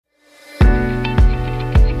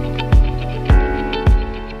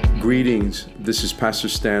Greetings, this is Pastor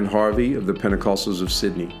Stan Harvey of the Pentecostals of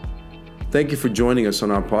Sydney. Thank you for joining us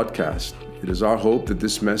on our podcast. It is our hope that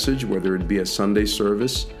this message, whether it be a Sunday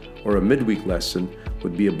service or a midweek lesson,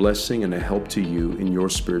 would be a blessing and a help to you in your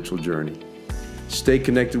spiritual journey. Stay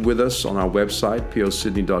connected with us on our website,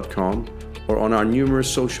 posydney.com, or on our numerous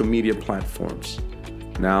social media platforms.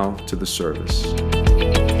 Now to the service.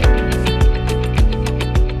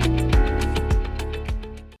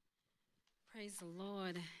 Praise the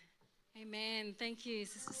Lord. Amen. Thank you,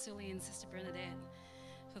 Sister Sully and Sister Bernadette,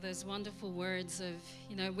 for those wonderful words of,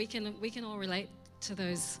 we can all relate to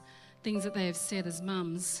those things that they have said as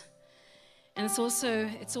mums. And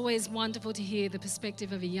it's always wonderful to hear the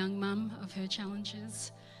perspective of a young mum of her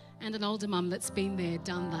challenges and an older mum that's been there,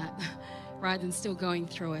 done that, right, and still going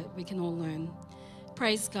through it. We can all learn.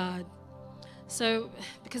 Praise God. So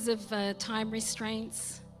because of time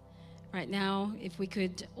restraints, right now, if we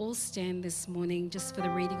could all stand this morning just for the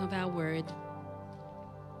reading of our word.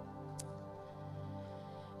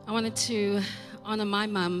 I wanted to honor my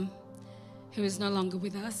mum, who is no longer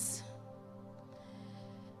with us.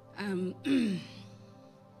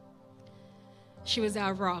 She was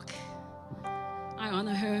our rock. I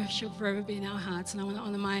honor her. She'll forever be in our hearts. And I want to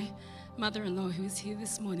honor my mother-in-law, who is here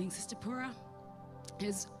this morning, Sister Pura,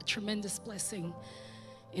 who's a tremendous blessing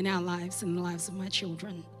in our lives and the lives of my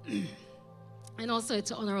children. And also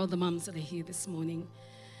to honor all the mums that are here this morning.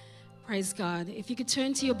 Praise God. If you could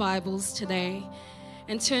turn to your Bibles today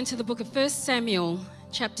and turn to the book of 1 Samuel,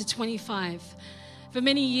 chapter 25. For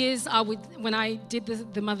many years, when I did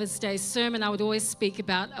the Mother's Day sermon, I would always speak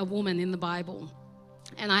about a woman in the Bible.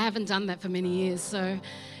 And I haven't done that for many years. So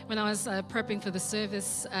when I was prepping for the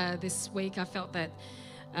service this week, I felt that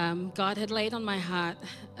God had laid on my heart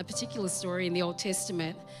a particular story in the Old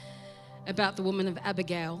Testament about the woman of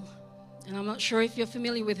Abigail. And I'm not sure if you're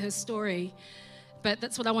familiar with her story, but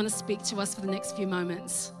that's what I want to speak to us for the next few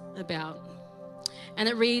moments about. And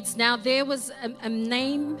it reads, "Now there was a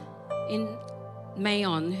name in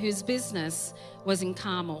Maon, whose business was in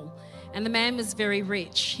Carmel, and the man was very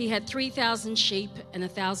rich. He had 3,000 sheep and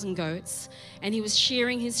 1,000 goats, and he was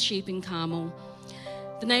shearing his sheep in Carmel.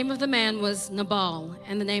 The name of the man was Nabal,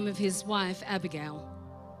 and the name of his wife Abigail.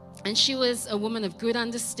 And she was a woman of good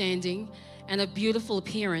understanding and of beautiful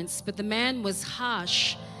appearance, but the man was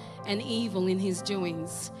harsh and evil in his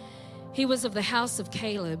doings. He was of the house of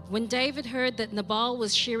Caleb. When David heard that Nabal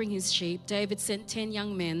was shearing his sheep, David sent 10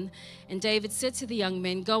 young men. And David said to the young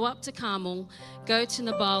men, 'Go up to Carmel, go to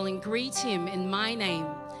Nabal and greet him in my name.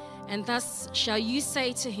 And thus shall you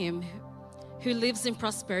say to him who lives in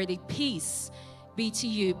prosperity, peace be to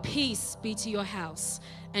you, peace be to your house,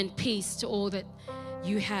 and peace to all that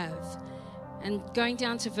you have.'" And going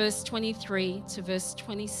down to verse 23 to verse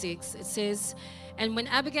 26, it says, "And when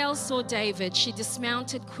Abigail saw David, she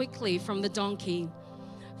dismounted quickly from the donkey,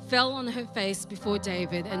 fell on her face before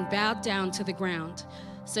David, and bowed down to the ground.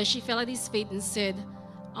 So she fell at his feet and said,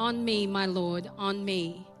 'On me, my Lord, on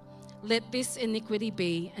me. Let this iniquity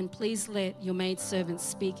be, and please let your maidservant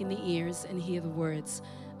speak in the ears and hear the words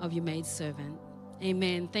of your maidservant.'"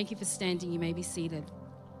 Amen. Thank you for standing. You may be seated.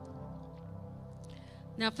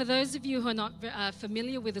 Now, for those of you who are not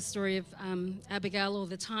familiar with the story of Abigail or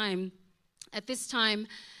the time, at this time,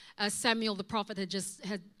 Samuel the prophet had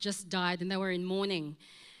just died, and they were in mourning.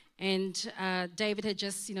 And David had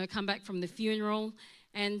just, come back from the funeral.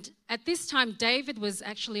 And at this time, David was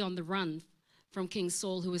actually on the run from King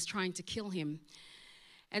Saul, who was trying to kill him.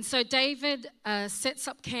 And so David sets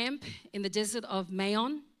up camp in the desert of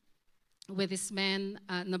Maon, where this man,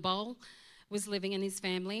 Nabal, was living and his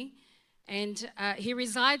family. And he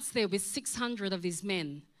resides there with 600 of his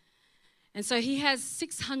men. And so he has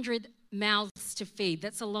 600 mouths to feed.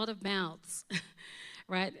 That's a lot of mouths,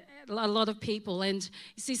 right? A lot of people. And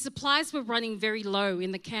you see, supplies were running very low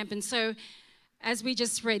in the camp. And so, as we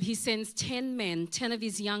just read, he sends 10 of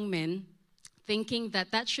his young men, thinking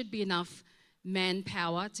that should be enough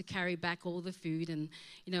manpower to carry back all the food and,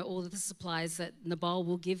 all of the supplies that Nabal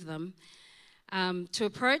will give them, to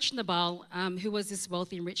approach Nabal, who was this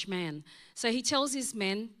wealthy and rich man. So he tells his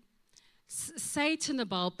men, "Say to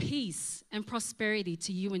Nabal, peace and prosperity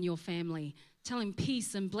to you and your family." Tell him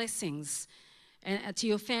peace and blessings to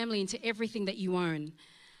your family and to everything that you own.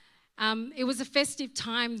 It was a festive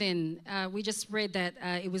time then. We just read that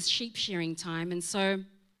it was sheep shearing time. And so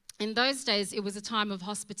in those days, it was a time of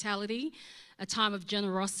hospitality, a time of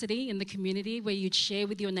generosity in the community where you'd share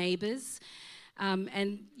with your neighbors.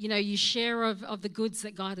 And, you share of the goods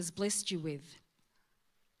that God has blessed you with.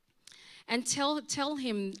 And tell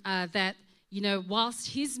him that, whilst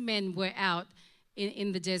his men were out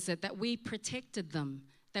in the desert, that we protected them,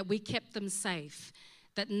 that we kept them safe,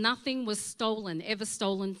 that nothing was ever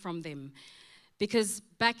stolen from them. Because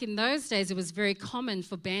back in those days, it was very common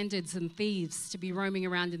for bandits and thieves to be roaming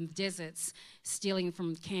around in the deserts, stealing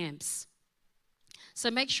from camps. So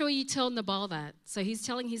make sure you tell Nabal that. So he's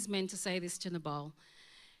telling his men to say this to Nabal.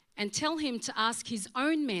 And tell him to ask his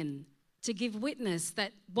own men to give witness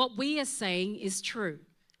that what we are saying is true.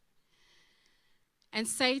 And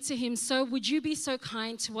say to him, so would you be so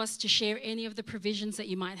kind to us to share any of the provisions that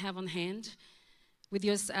you might have on hand with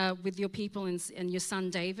your people and your son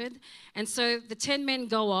David? And so the 10 men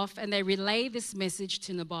go off and they relay this message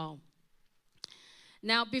to Nabal.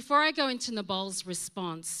 Now, before I go into Nabal's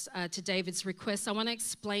response to David's request, I want to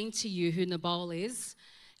explain to you who Nabal is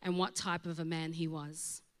and what type of a man he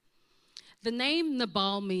was. The name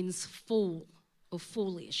Nabal means fool or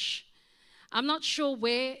foolish. I'm not sure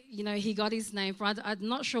where, he got his name from. I'm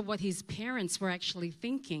not sure what his parents were actually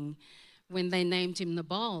thinking when they named him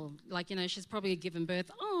Nabal. She's probably given birth.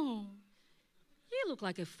 Oh, you look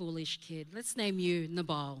like a foolish kid. Let's name you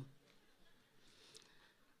Nabal.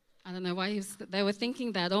 I don't know why they were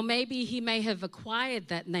thinking that. Or maybe he may have acquired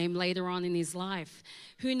that name later on in his life.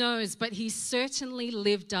 Who knows? But he certainly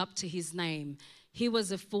lived up to his name. He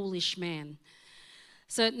was a foolish man.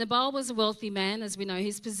 So Nabal was a wealthy man, as we know.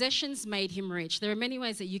 His possessions made him rich. There are many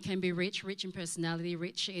ways that you can be rich in personality,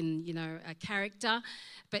 rich in, a character.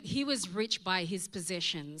 But he was rich by his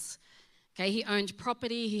possessions. Okay, he owned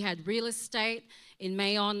property. He had real estate in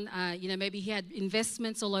Maon. Maybe he had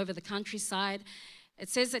investments all over the countryside. It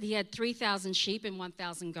says that he had 3,000 sheep and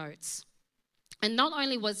 1,000 goats. And not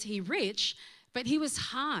only was he rich, but he was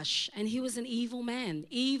harsh and he was an evil man,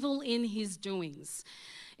 evil in his doings.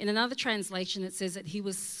 In another translation, it says that he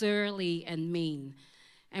was surly and mean.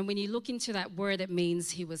 And when you look into that word, it means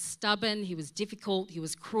he was stubborn, he was difficult, he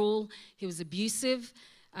was cruel, he was abusive,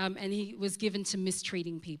 and he was given to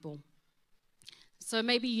mistreating people. So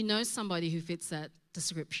maybe you know somebody who fits that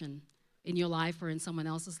description in your life or in someone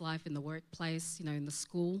else's life, in the workplace, in the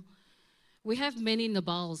school. We have many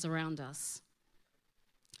Nabals around us.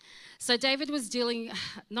 So David was dealing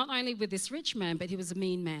not only with this rich man, but he was a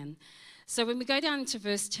mean man. So when we go down into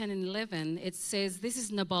verse 10 and 11, it says, this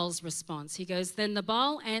is Nabal's response. He goes, then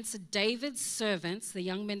Nabal answered David's servants, the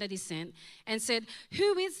young men that he sent, and said,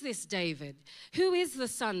 who is this David? Who is the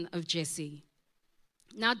son of Jesse?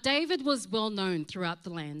 Now, David was well known throughout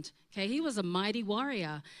the land. Okay, he was a mighty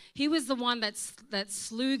warrior. He was the one that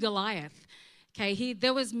slew Goliath. Okay,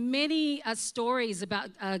 there was many stories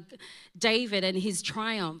about David and his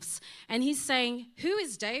triumphs. And he's saying, who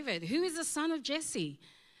is David? Who is the son of Jesse?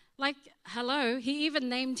 Hello, he even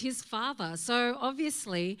named his father. So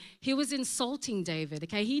obviously, he was insulting David.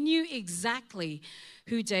 Okay, he knew exactly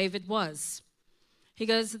who David was. He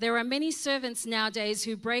goes, there are many servants nowadays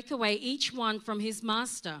who break away each one from his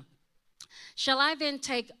master. Shall I then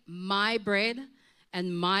take my bread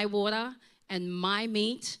and my water and my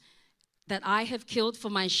meat that I have killed for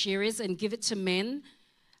my shearers and give it to men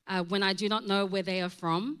when I do not know where they are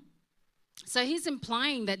from? So he's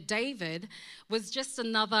implying that David was just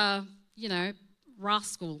another,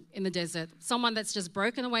 rascal in the desert, someone that's just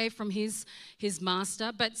broken away from his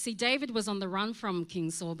master. But see, David was on the run from King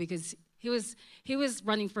Saul because he was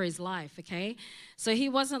running for his life, okay? So he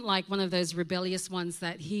wasn't like one of those rebellious ones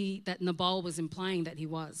that Nabal was implying that he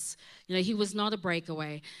was. He was not a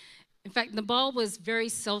breakaway. In fact, Nabal was very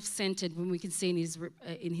self-centered when we can see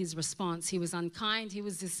in his response. He was unkind. He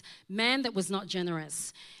was this man that was not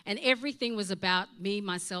generous. And everything was about me,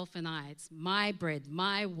 myself, and I. It's my bread,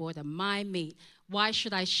 my water, my meat. Why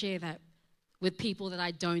should I share that with people that I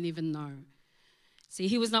don't even know? See,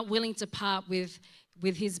 he was not willing to part with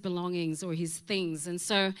his belongings or his things. And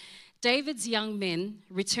so David's young men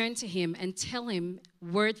return to him and tell him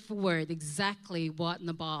word for word exactly what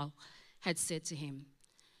Nabal had said to him.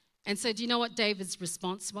 And so do you know what David's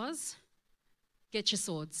response was? Get your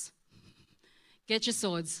swords. Get your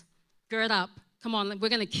swords. Gird up. Come on, we're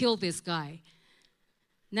going to kill this guy.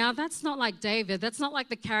 Now, that's not like David. That's not like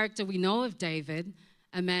the character we know of David,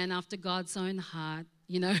 a man after God's own heart.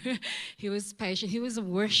 He was patient. He was a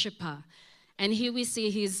worshiper. And here we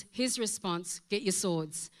see his response, get your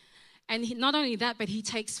swords. And not only that, but he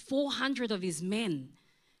takes 400 of his men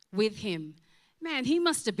with him. Man, he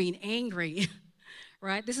must have been angry,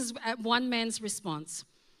 right? This is one man's response.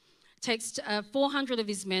 Takes 400 of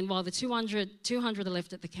his men while the 200 are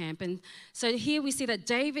left at the camp. And so here we see that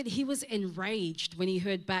David, he was enraged when he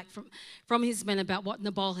heard back from his men about what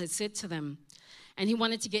Nabal had said to them. And he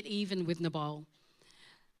wanted to get even with Nabal.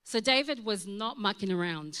 So David was not mucking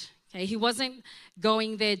around. Okay, he wasn't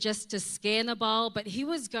going there just to scare Nabal, but he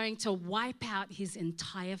was going to wipe out his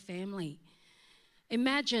entire family.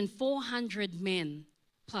 Imagine 400 men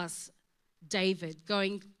plus David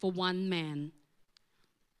going for one man.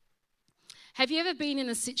 Have you ever been in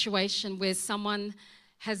a situation where someone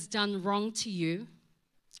has done wrong to you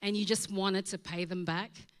and you just wanted to pay them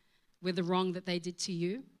back with the wrong that they did to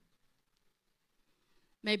you?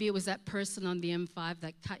 Maybe it was that person on the M5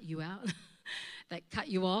 that cut you out, that cut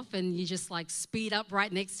you off, and you just like speed up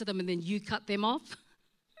right next to them and then you cut them off.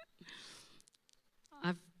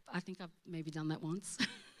 I think I've maybe done that once.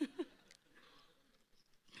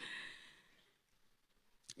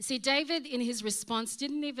 See, David in his response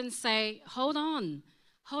didn't even say, hold on.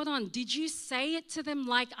 Did you say it to them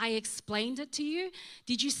like I explained it to you?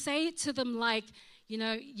 Did you say it to them like,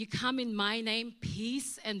 you come in my name,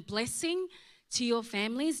 peace and blessing to your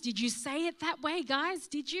families? Did you say it that way, guys?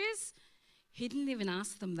 Did you? He didn't even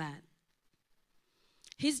ask them that.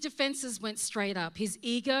 His defenses went straight up. His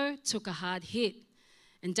ego took a hard hit,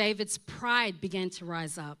 and David's pride began to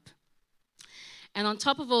rise up. And on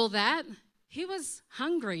top of all that, he was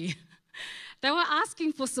hungry. They were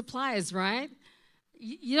asking for supplies, right?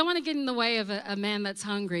 You don't want to get in the way of a man that's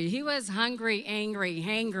hungry. He was hungry, angry,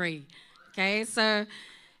 hangry. Okay, so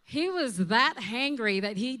he was that hangry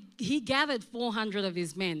that he gathered 400 of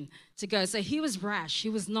his men to go. So he was rash. He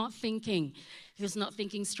was not thinking. He was not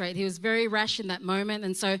thinking straight. He was very rash in that moment.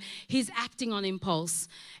 And so he's acting on impulse.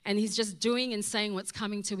 And he's just doing and saying what's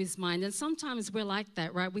coming to his mind. And sometimes we're like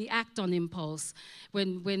that, right? We act on impulse.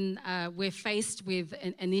 When we're faced with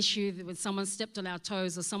an issue, when someone stepped on our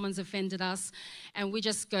toes or someone's offended us, and we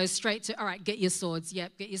just go straight to, all right, get your swords.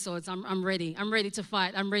 Yep, get your swords. I'm ready. I'm ready to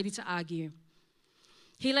fight. I'm ready to argue.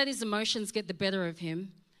 He let his emotions get the better of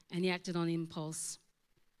him, and he acted on impulse.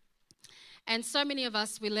 And so many of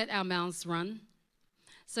us, we let our mouths run.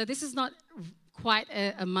 So this is not quite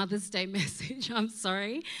a Mother's Day message, I'm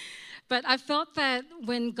sorry. But I felt that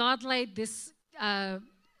when God laid this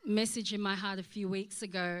message in my heart a few weeks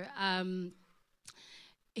ago,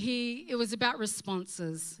 it was about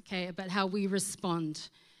responses, okay, about how we respond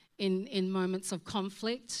in moments of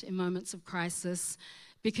conflict, in moments of crisis.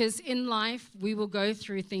 Because in life, we will go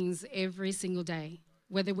through things every single day,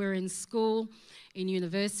 whether we're in school, in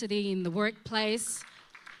university, in the workplace,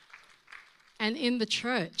 and in the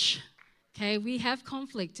church. Okay, we have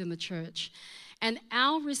conflict in the church. And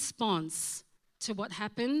our response to what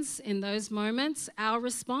happens in those moments, our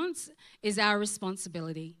response is our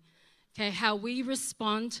responsibility. Okay, how we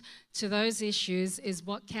respond to those issues is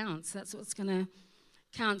what counts. That's what's going to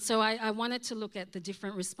count. So I wanted to look at the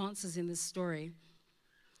different responses in this story.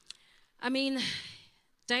 I mean,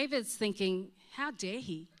 David's thinking, how dare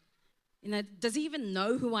he? Does he even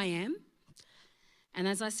know who I am? And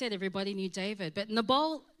as I said, everybody knew David. But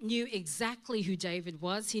Nabal knew exactly who David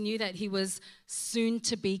was. He knew that he was soon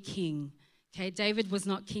to be king. Okay, David was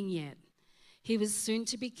not king yet. He was soon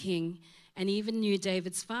to be king, and he even knew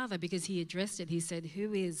David's father because he addressed it. He said,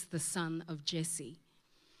 who is the son of Jesse?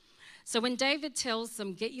 So when David tells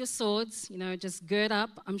them, get your swords, just gird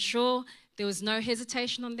up, I'm sure there was no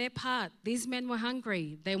hesitation on their part. These men were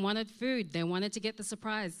hungry. They wanted food. They wanted to get the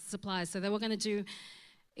supplies. So they were going to do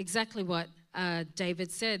exactly what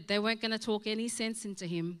David said. They weren't going to talk any sense into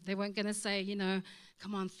him. They weren't going to say,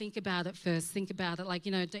 come on, think about it first. Think about it. Like,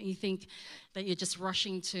 don't you think that you're just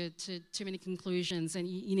rushing to too many conclusions and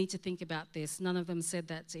you need to think about this? None of them said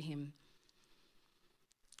that to him.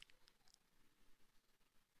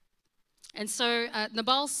 And so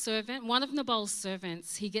Nabal's servant, one of Nabal's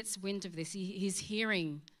servants, he gets wind of this. He's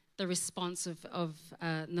hearing the response of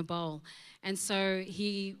Nabal. And so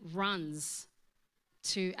he runs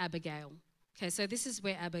to Abigail. Okay, so this is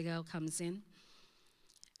where Abigail comes in.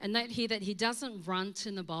 And note here that he doesn't run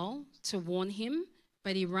to Nabal to warn him,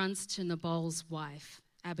 but he runs to Nabal's wife,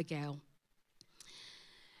 Abigail.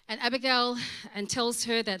 And Abigail tells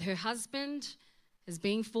her that her husband is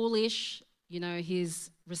being foolish. He's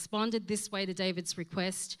responded this way to David's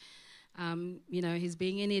request. He's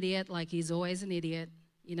being an idiot, like he's always an idiot.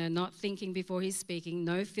 Not thinking before he's speaking,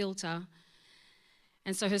 no filter.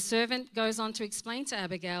 And so her servant goes on to explain to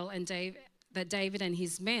Abigail and that David and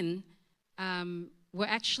his men were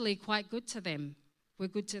actually quite good to them, were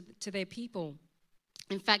good to their people.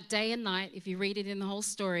 In fact, day and night, if you read it in the whole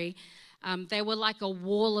story, they were like a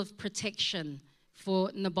wall of protection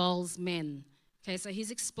for Nabal's men. Okay, so he's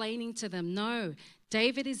explaining to them, no,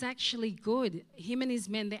 David is actually good. Him and his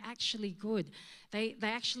men, they're actually good. They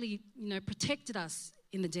actually, protected us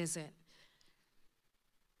in the desert.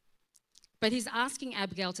 But he's asking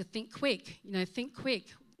Abigail to think quick. Think quick.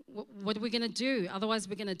 What are we going to do? Otherwise,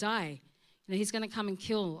 we're going to die. He's going to come and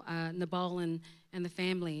kill Nabal and and the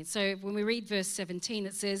family. So when we read verse 17,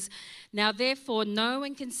 it says, "Now therefore know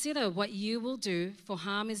and consider what you will do, for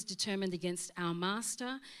harm is determined against our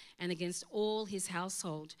master and against all his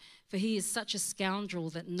household, for he is such a scoundrel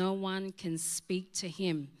that no one can speak to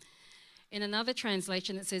him." In another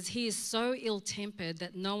translation, it says, "He is so ill-tempered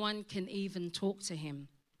that no one can even talk to him."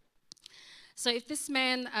 So if this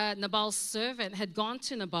man, Nabal's servant, had gone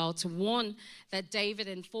to Nabal to warn that David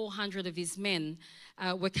and 400 of his men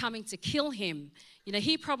were coming to kill him,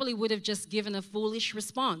 he probably would have just given a foolish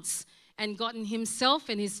response and gotten himself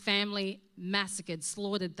and his family massacred,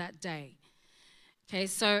 slaughtered that day. Okay,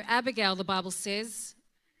 so Abigail, the Bible says,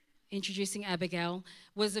 introducing Abigail,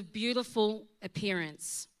 was of beautiful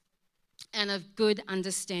appearance and of good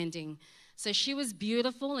understanding. So she was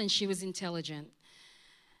beautiful and she was intelligent.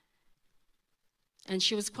 And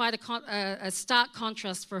she was quite a stark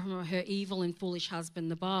contrast from her evil and foolish husband,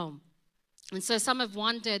 Nabal. And so some have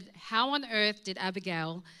wondered, how on earth did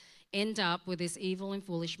Abigail end up with this evil and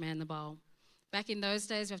foolish man, Nabal? Back in those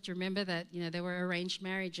days, we have to remember that, there were arranged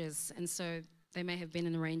marriages. And so they may have been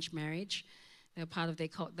an arranged marriage. They were part of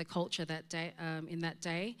the culture that day, in that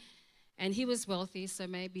day. And he was wealthy, so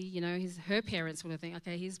maybe, her parents would have thought,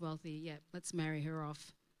 okay, he's wealthy, yeah, let's marry her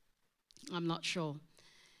off. I'm not sure.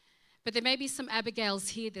 But there may be some Abigails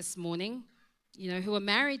here this morning, who are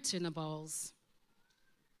married to Nabals.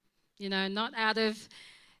 Not out of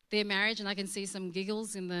their marriage, and I can see some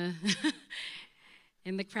giggles in the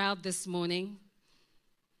in the crowd this morning.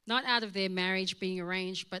 Not out of their marriage being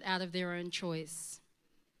arranged, but out of their own choice.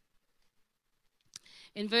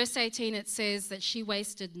 In verse 18, it says that she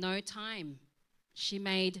wasted no time. She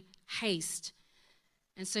made haste.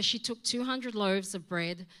 And so she took 200 loaves of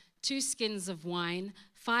bread, 2 skins of wine,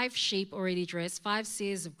 5 sheep already dressed, 5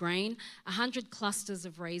 seahs of grain, 100 clusters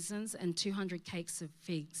of raisins, and 200 cakes of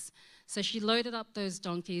figs. So she loaded up those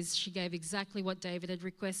donkeys. She gave exactly what David had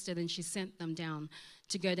requested, and she sent them down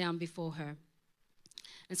to go down before her.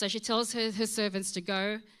 And so she tells her servants to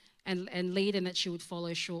go and lead, and that she would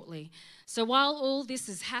follow shortly. So while all this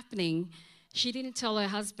is happening, she didn't tell her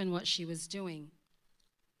husband what she was doing.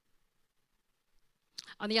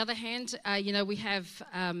 On the other hand, we have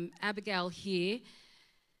Abigail here.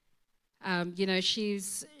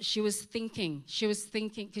 She was thinking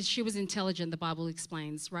because she was intelligent, the Bible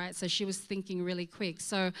explains, right? So she was thinking really quick.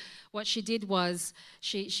 So what she did was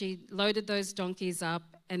she loaded those donkeys up,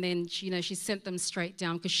 and then she sent them straight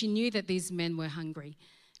down because she knew that these men were hungry,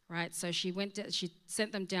 right? So she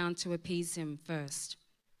sent them down to appease him first.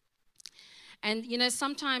 And,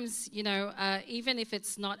 sometimes, even if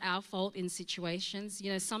it's not our fault in situations,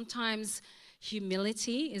 sometimes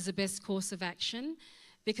humility is the best course of action.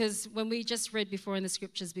 Because when we just read before in the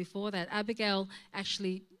scriptures before that, Abigail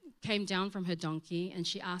actually came down from her donkey and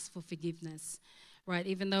she asked for forgiveness, right?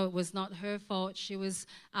 Even though it was not her fault, she was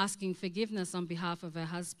asking forgiveness on behalf of her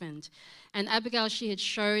husband. And Abigail, she had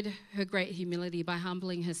showed her great humility by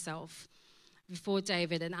humbling herself before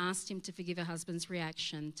David and asked him to forgive her husband's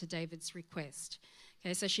reaction to David's request.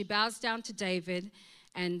 Okay, so she bows down to David,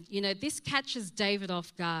 and, this catches David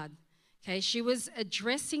off guard. Okay, she was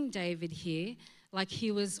addressing David here like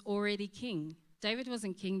he was already king. David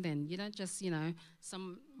wasn't king then. You don't just,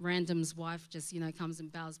 some random's wife just, comes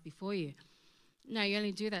and bows before you. No, you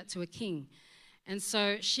only do that to a king. And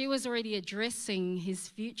so she was already addressing his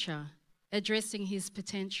future, addressing his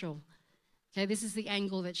potential. Okay, this is the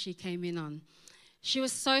angle that she came in on. She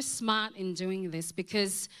was so smart in doing this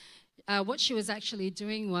because what she was actually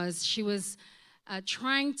doing was she was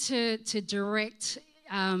trying to direct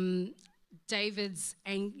David's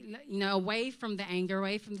anger, away from the anger,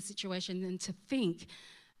 away from the situation, and to think,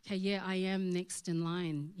 okay, yeah, I am next in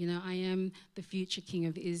line. I am the future king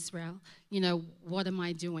of Israel. What am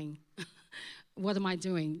I doing? What am I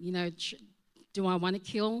doing? Do I want to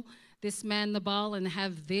kill this man, Nabal, and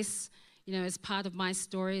have this, as part of my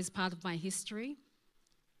story, as part of my history?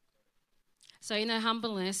 So in her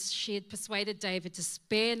humbleness, she had persuaded David to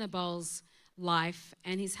spare Nabal's life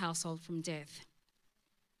and his household from death.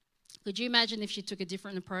 Could you imagine if she took a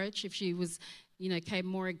different approach, if she was, came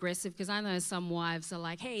more aggressive? Because I know some wives are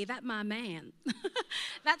like, hey, that's my man.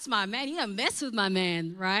 That's my man. You don't mess with my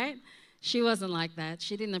man, right? She wasn't like that.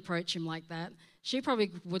 She didn't approach him like that. She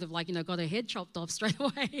probably would have, got her head chopped off straight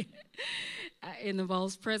away in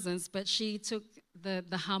Nabal's presence. But she took the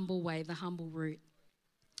humble way, the humble route.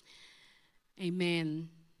 Amen.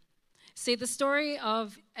 See, the story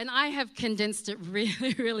of, and I have condensed it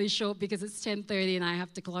really, really short because it's 10:30 and I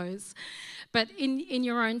have to close. But in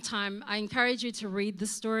your own time, I encourage you to read the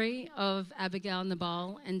story of Abigail,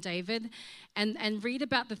 Nabal, and David, and read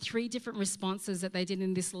about the 3 different responses that they did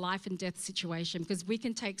in this life and death situation, because we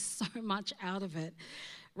can take so much out of it.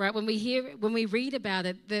 Right? When we read about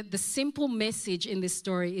it, the simple message in this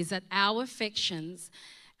story is that our actions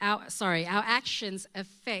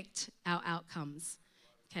affect our outcomes.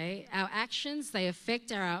 Okay? Our actions, they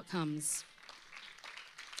affect our outcomes.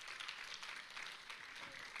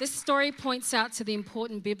 This story points out to the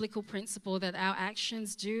important biblical principle that our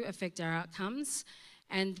actions do affect our outcomes,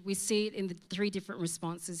 and we see it in the 3 different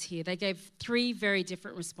responses here. They gave 3 very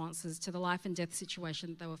different responses to the life and death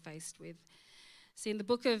situation that they were faced with. See, in the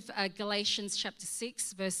book of Galatians chapter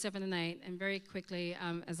 6, verse 7 and 8, and very quickly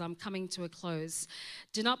as I'm coming to a close,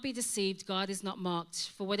 do not be deceived, God is not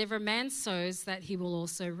mocked. For whatever a man sows, that he will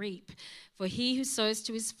also reap. For he who sows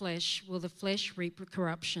to his flesh will the flesh reap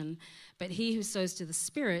corruption, but he who sows to the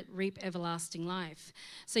Spirit reap everlasting life.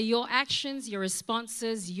 So your actions, your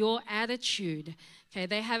responses, your attitude, okay,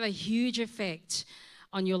 they have a huge effect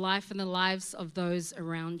on your life and the lives of those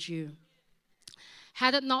around you.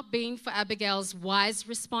 Had it not been for Abigail's wise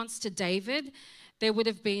response to David, there would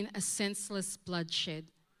have been a senseless bloodshed.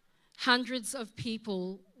 Hundreds of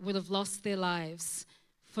people would have lost their lives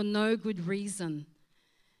for no good reason.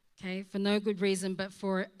 Okay, for no good reason, but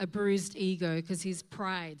for a bruised ego, because his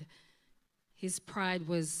pride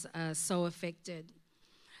was so affected.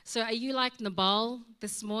 So are you like Nabal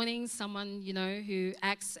this morning, someone, who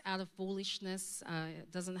acts out of foolishness,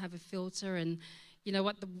 doesn't have a filter, and you know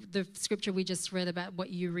what, the scripture we just read about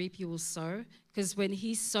what you reap, you will sow. Because when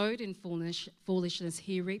he sowed in foolishness,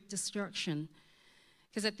 he reaped destruction.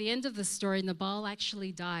 Because at the end of the story, Nabal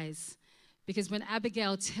actually dies. Because when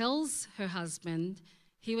Abigail tells her husband,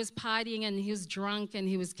 he was partying and he was drunk and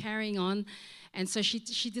he was carrying on. And so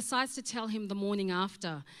she decides to tell him the morning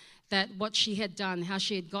after that what she had done, how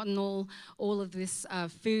she had gotten all of this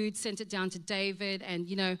food, sent it down to David, and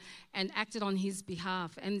and acted on his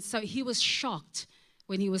behalf. And so he was shocked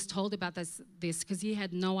when he was told about this because he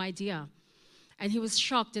had no idea. And he was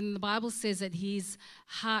shocked, and the Bible says that his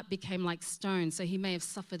heart became like stone, so he may have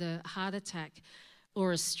suffered a heart attack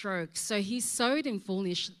or a stroke. So he sowed in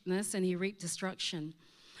foolishness and he reaped destruction.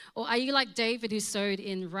 Or are you like David, who sowed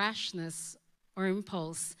in rashness or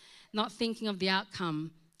impulse, not thinking of the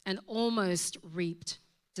outcome, and almost reaped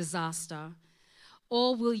disaster?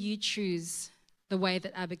 Or will you choose the way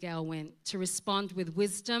that Abigail went, to respond with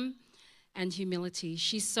wisdom and humility?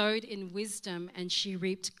 She sowed in wisdom and she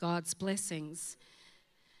reaped God's blessings.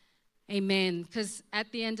 Amen. Because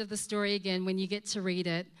at the end of the story, again, when you get to read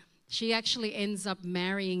it, she actually ends up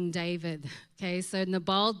marrying David. Okay, so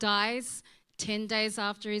Nabal dies 10 days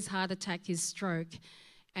after his heart attack, his stroke,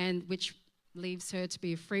 and which leaves her to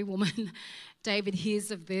be a free woman. David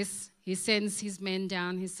hears of this. He sends his men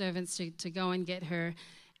down, his servants, to go and get her.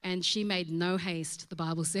 And she made no haste, the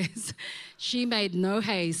Bible says. She made no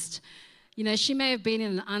haste. She may have been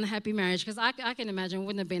in an unhappy marriage, because I can imagine it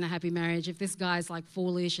wouldn't have been a happy marriage if this guy's like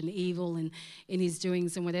foolish and evil and in his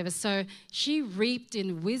doings and whatever. So she reaped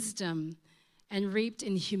in wisdom and reaped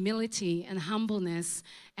in humility and humbleness,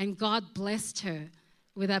 and God blessed her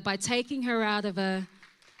with that by taking her out of a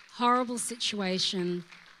horrible situation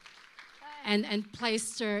and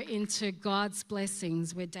placed her into God's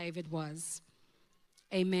blessings where David was.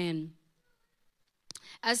 Amen.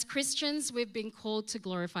 As Christians, we've been called to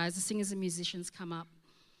glorify, as the singers and musicians come up,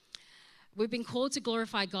 we've been called to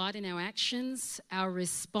glorify God in our actions, our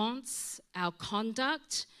response, our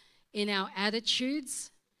conduct, in our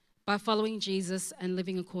attitudes, by following Jesus and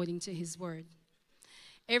living according to his word.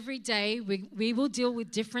 Every day, we will deal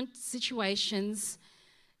with different situations,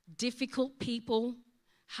 difficult people,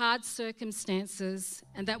 hard circumstances,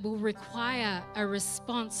 and that will require a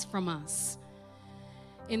response from us.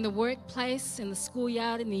 In the workplace, in the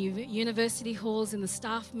schoolyard, in the university halls, in the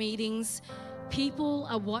staff meetings, people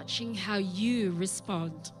are watching how you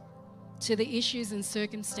respond to the issues and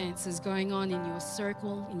circumstances going on in your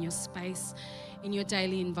circle, in your space, in your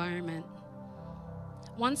daily environment.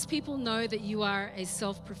 Once people know that you are a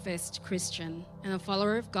self-professed Christian and a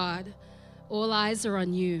follower of God, all eyes are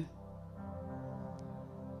on you.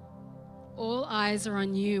 All eyes are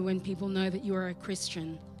on you when people know that you are a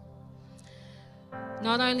Christian.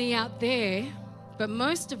 Not only out there, but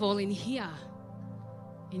most of all in here,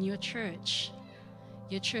 in your church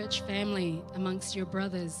family, amongst your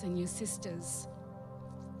brothers and your sisters.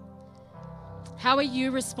 How are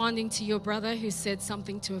you responding to your brother who said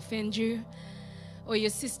something to offend you, or your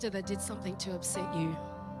sister that did something to upset you?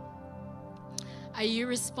 Are you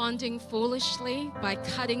responding foolishly by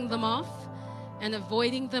cutting them off and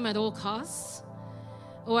avoiding them at all costs?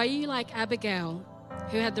 Or are you like Abigail,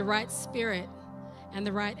 who had the right spirit and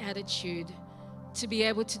the right attitude to be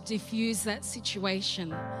able to diffuse that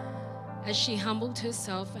situation as she humbled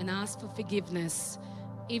herself and asked for forgiveness,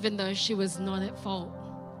 even though she was not at fault?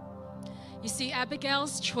 You see,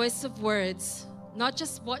 Abigail's choice of words, not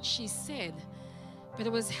just what she said, but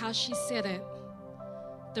it was how she said it,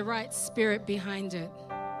 the right spirit behind it,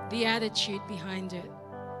 the attitude behind it.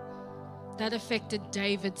 That affected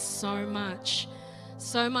David so much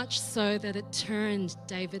so that it turned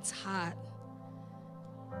David's heart.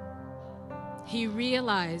 He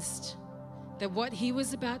realized that what he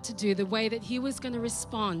was about to do, the way that he was going to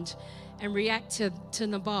respond and react to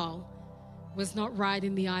Nabal, was not right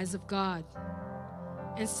in the eyes of God.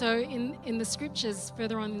 And so in the scriptures,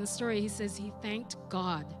 further on in the story, he says he thanked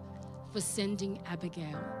God for sending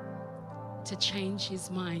Abigail to change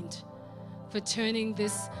his mind, for turning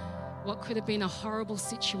this, what could have been a horrible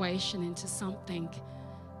situation, into something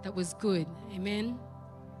that was good. Amen?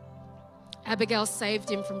 Abigail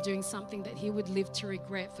saved him from doing something that he would live to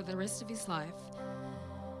regret for the rest of his life.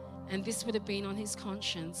 And this would have been on his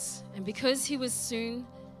conscience. And because he was soon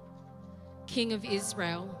king of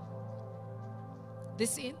Israel,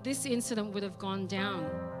 this incident would have gone down,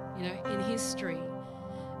 in history.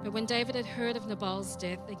 But when David had heard of Nabal's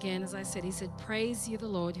death, again, as I said, he said, "Praise ye the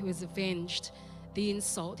Lord, who has avenged the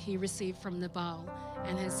insult he received from Nabal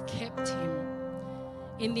and has kept him."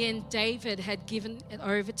 In the end, David had given it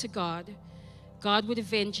over to God. God would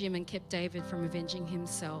avenge him and kept David from avenging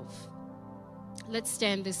himself. Let's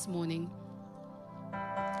stand this morning.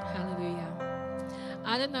 Hallelujah.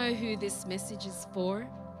 I don't know who this message is for.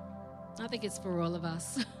 I think it's for all of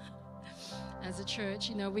us. As a church,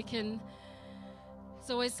 it's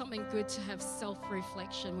always something good to have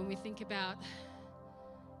self-reflection when we think about,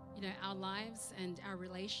 our lives and our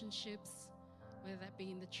relationships, whether that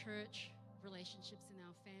be in the church, relationships in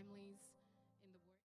our families.